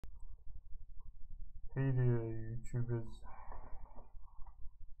Hey there, YouTubers.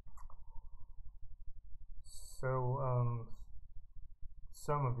 So,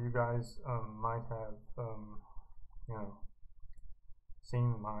 some of you guys might have, you know,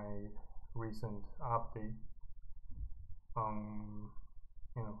 seen my recent update on,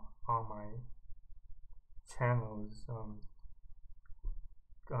 on my channel's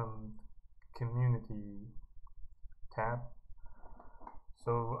community tab.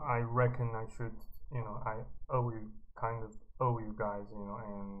 So I reckon I should, I kind of owe you guys, and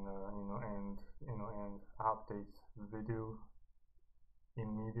update video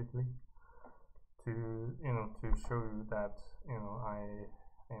immediately to show you that I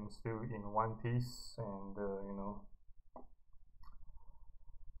am still in one piece and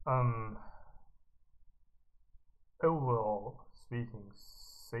overall speaking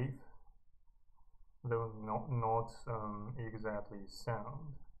safe, though not exactly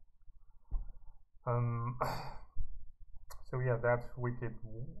sound. So yeah, that wicked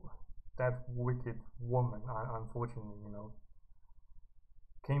woman, unfortunately,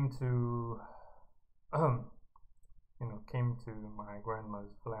 came to came to my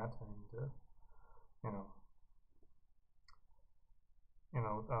grandma's flat and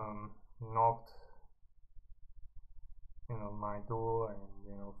knocked my door,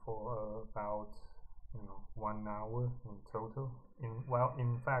 and for about 1 hour in total.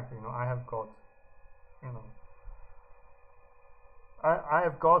 In fact, I have got I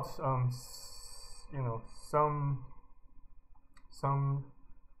have got some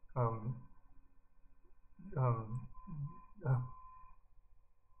um, um, uh,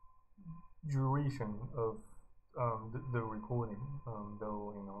 duration of the recording,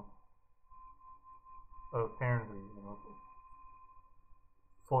 though apparently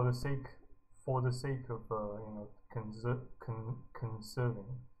for the sake of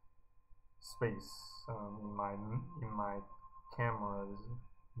conserving space in my camera's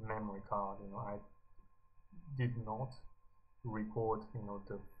memory card, I did not record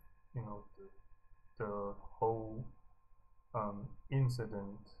the whole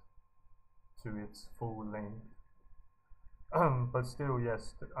incident to its full length. But still,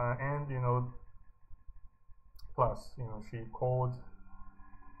 yes, and plus she called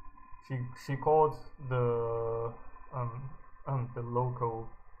the local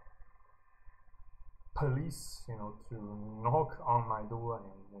police, to knock on my door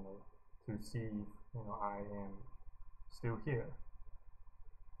and to see if I am still here.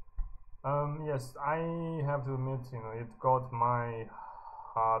 Yes, I have to admit, it got my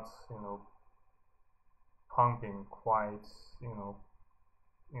heart, pumping quite,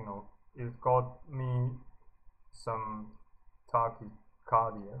 it got me some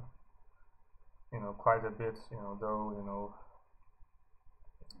tachycardia, quite a bit, though,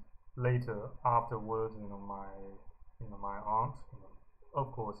 later afterwards, my aunt,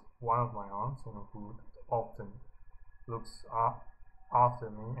 of course, one of my aunts, who often looks after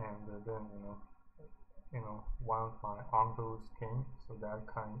me, and then one of my uncles came, so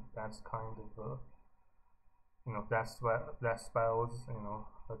that's kind of that spells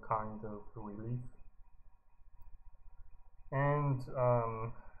a kind of relief. And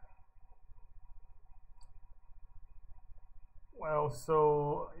well,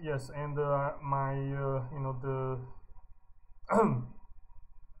 so yes, and my the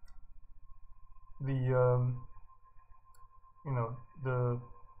the the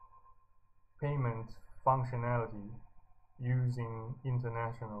payment functionality using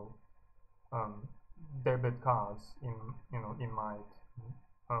international debit cards in my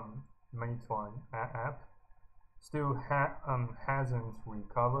Meituan app still hasn't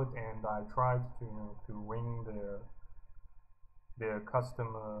recovered, and I tried to ring their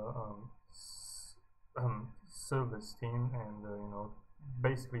customer service team, and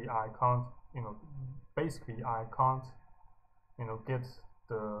basically I can't get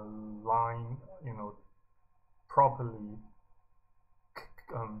the line properly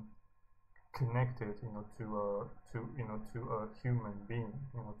connected to a human being,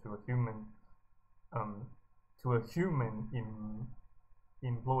 to a human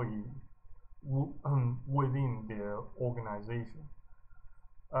employee within their organization.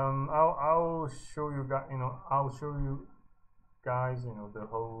 I'll show you guys the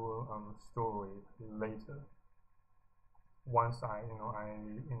whole story later, once I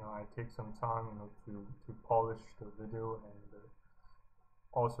take some time to polish the video, and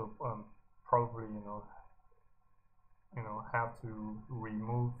also probably have to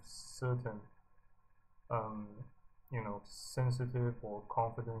remove certain sensitive or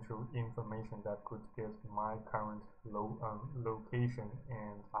confidential information that could get my current location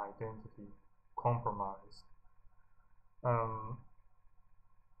and identity compromised.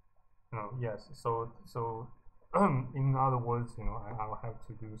 Yes. So in other words, I'll have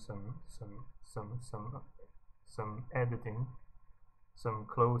to do some editing, some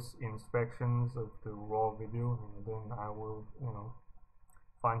close inspections of the raw video, and then I will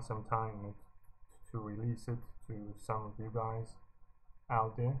find some time to release it to some of you guys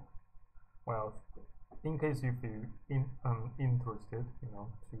out there. Well, in case you feel interested, to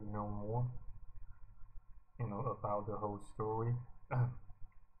know more, about the whole story.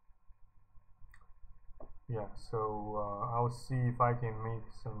 Yeah, so I'll see if I can make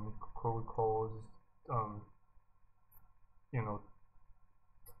some cold calls,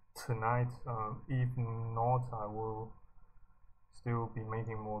 tonight. If not, I will still be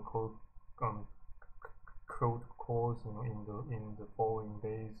making more cold calls, in the following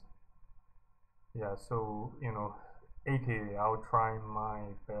days. Yeah, so aka I'll try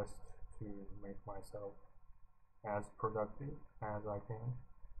my best to make myself as productive as I can,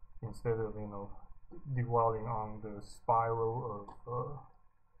 instead of dwelling on the spiral of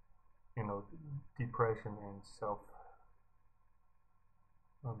depression and self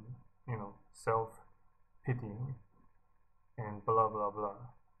pitying and blah blah blah.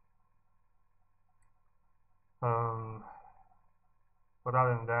 But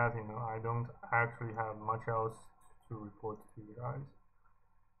other than that, I don't actually have much else to report to you guys.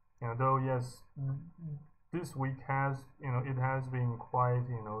 Though yes, this week it has been quite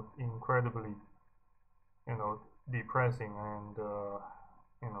incredibly depressing and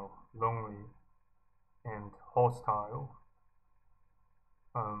lonely and hostile.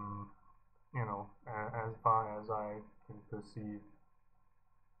 As far as I can perceive.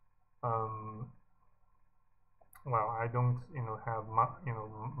 Well, I don't have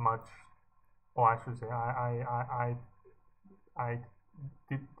much, or I should say I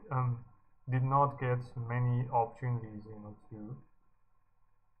did not get many opportunities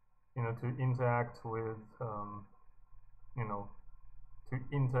to interact with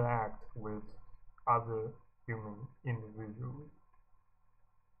other human individuals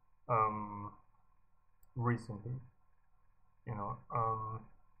recently.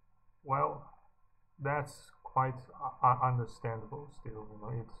 Well, that's quite understandable still.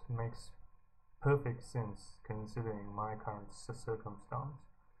 It makes perfect sense considering my current circumstance.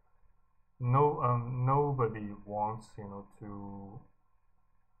 Nobody wants to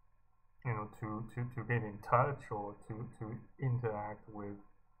get in touch or to interact with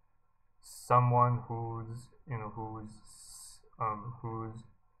someone who's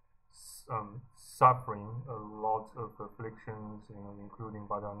suffering a lot of afflictions, including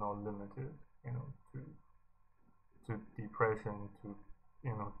but are not limited, to depression, to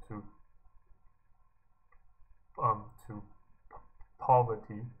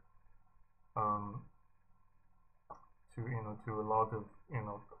poverty, to a lot of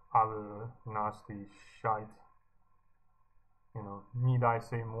other nasty shite. Need I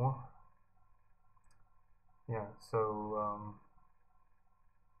say more? Yeah.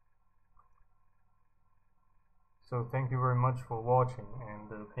 So thank you very much for watching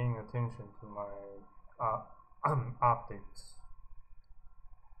and paying attention to my updates.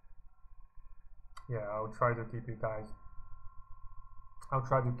 Yeah, I'll try to keep you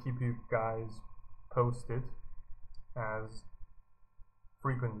guys posted as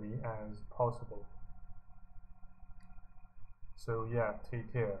frequently as possible. So yeah,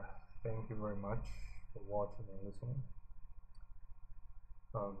 take care. Thank you very much for watching and listening.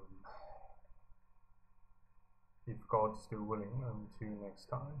 If God's still willing, until next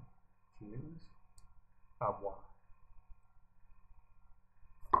time. Cheers. Au revoir.